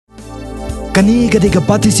Kani gadega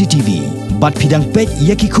Mpcc TV, bat pidang pej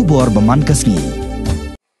yaki kubor baman kasngi.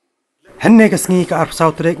 Henne kasngi ka arp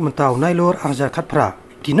sautrek mentau nailor arjar khatpra.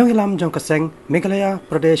 Dino hilam jong kaseng Meghalaya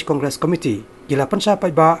Pradesh Congress Committee. Gila pensa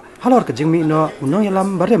Paidbah halor ke jingmi no unong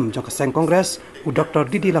hilam barem jong kaseng Congress u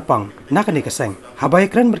Dr. Didi Lapang nakani kaseng.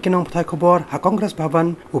 Habai keren berkinong petai kubor ha Congress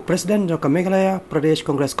Bhavan u Presiden jong Meghalaya Pradesh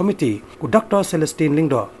Congress Committee u Dr. Celestine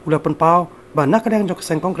Lingdo ulapan pau ba nakadang jong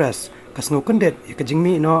kaseng Congress kasngu kendet ke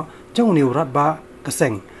jingmi no jong uni urat ba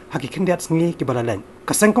kaseng haki kendet sngi ki balalen.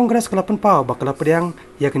 Kaseng Congress kelapan pau ba kelapadiang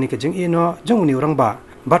yakni ke jing ino jong uni urang ba.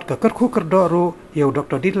 Bat ke Kyrkhuh ru yau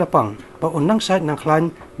Dr. Didi Lapang ba undang sait nang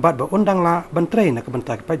khlan bat ba undang la bantrei na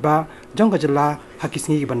kebentak Paidbah jong gajela haki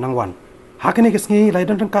sngi banang wan. Hakini kesngi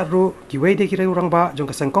laidon rangkat ru ki wei de ki urang ba jong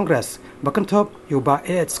kaseng Congress ba kentop yu ba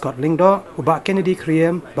Scott Lingdo u ba Kennedy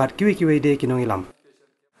Kriem bat ki wei de kinong ilam.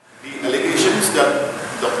 The allegations that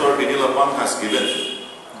Dr. Didi Lapang has given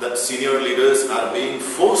that senior leaders are being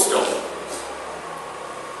forced out,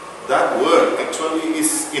 that word actually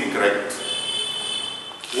is incorrect.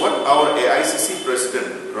 What our AICC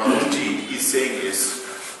President Rahulji is saying is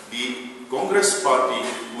the Congress Party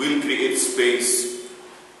will create space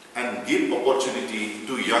and give opportunity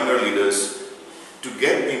to younger leaders to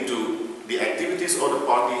get into the activities of the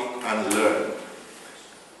party and learn.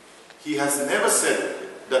 He has never said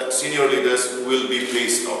that senior leaders will be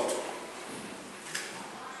phased out.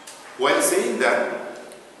 While saying that,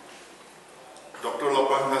 Dr.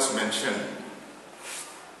 Lapang has mentioned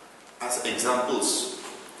as examples,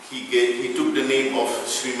 he took the name of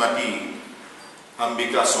Srimati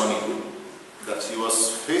Mpcc, that she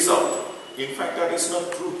was phased out. In fact, that is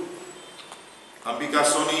not true.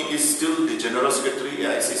 Mpcc is still the General Secretary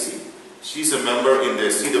at ICC. She is a member in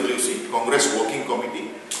the CWC, Congress Working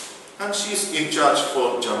Committee, and she is in charge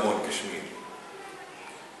for Jammu and Kashmir.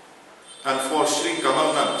 And for Shri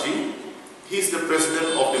Kamal Nath ji, he is the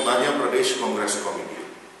President of the Madhya Pradesh Congress Committee.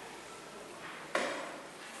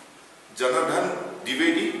 Janardhan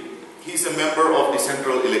Dwivedi, he is a member of the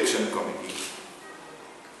Central Election Committee.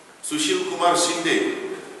 Sushil Kumar Shinde,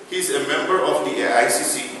 he is a member of the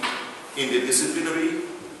AICC in the Disciplinary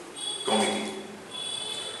Committee.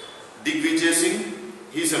 Digvijay Singh,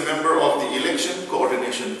 he is a member of the Election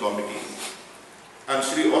Coordination Committee. And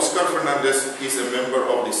Shri Oscar Fernandez is a member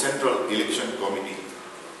of the Central Election Committee.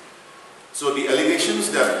 So the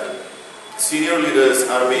allegations that senior leaders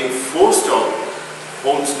are being forced out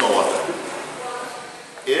holds no water.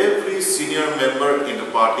 Every senior member in the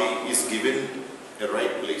party is given a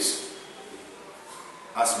right place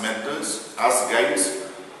as mentors, as guides,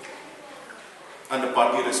 and the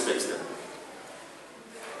party respects them.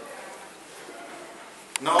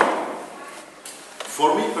 Now,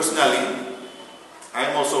 for me personally, I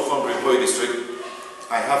am also from Kyrkhuh district.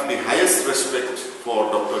 I have the highest respect for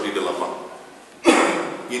Dr. Didi Lapang.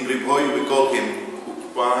 In Kyrkhuh, we call him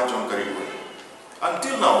Kyrkhuh.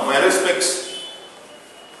 Until now, my respects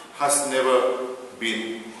has never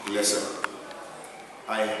been lesser.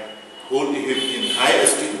 I hold him in high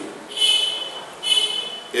esteem.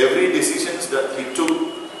 Every decision that he took,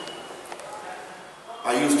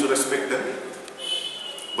 I used to respect them.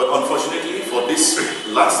 But unfortunately, for this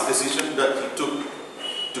last decision that he took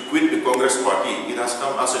to quit the Congress Party, it has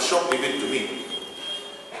come as a shock even to me.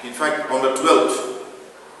 In fact, on the 12th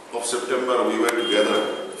of September, we were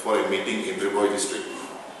together for a meeting in Kyrkhuh district.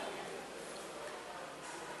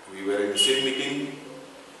 We were in the same meeting.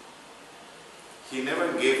 He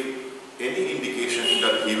never gave any indication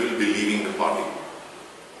that he will be leaving the party.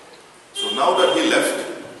 So now that he left,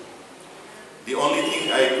 the only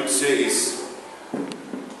thing I could say is,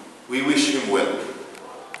 we wish him well.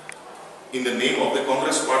 In the name of the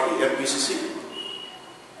Congress Party, Mpcc,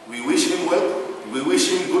 we wish him well, we wish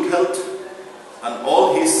him good health and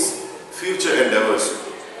all his future endeavors.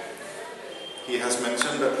 He has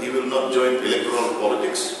mentioned that he will not join electoral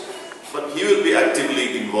politics, but he will be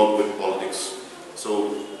actively involved with politics.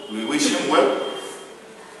 So we wish him well.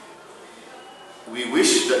 We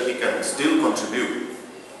wish that he can still contribute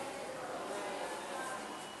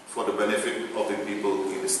for the benefit of the people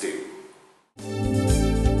in the state.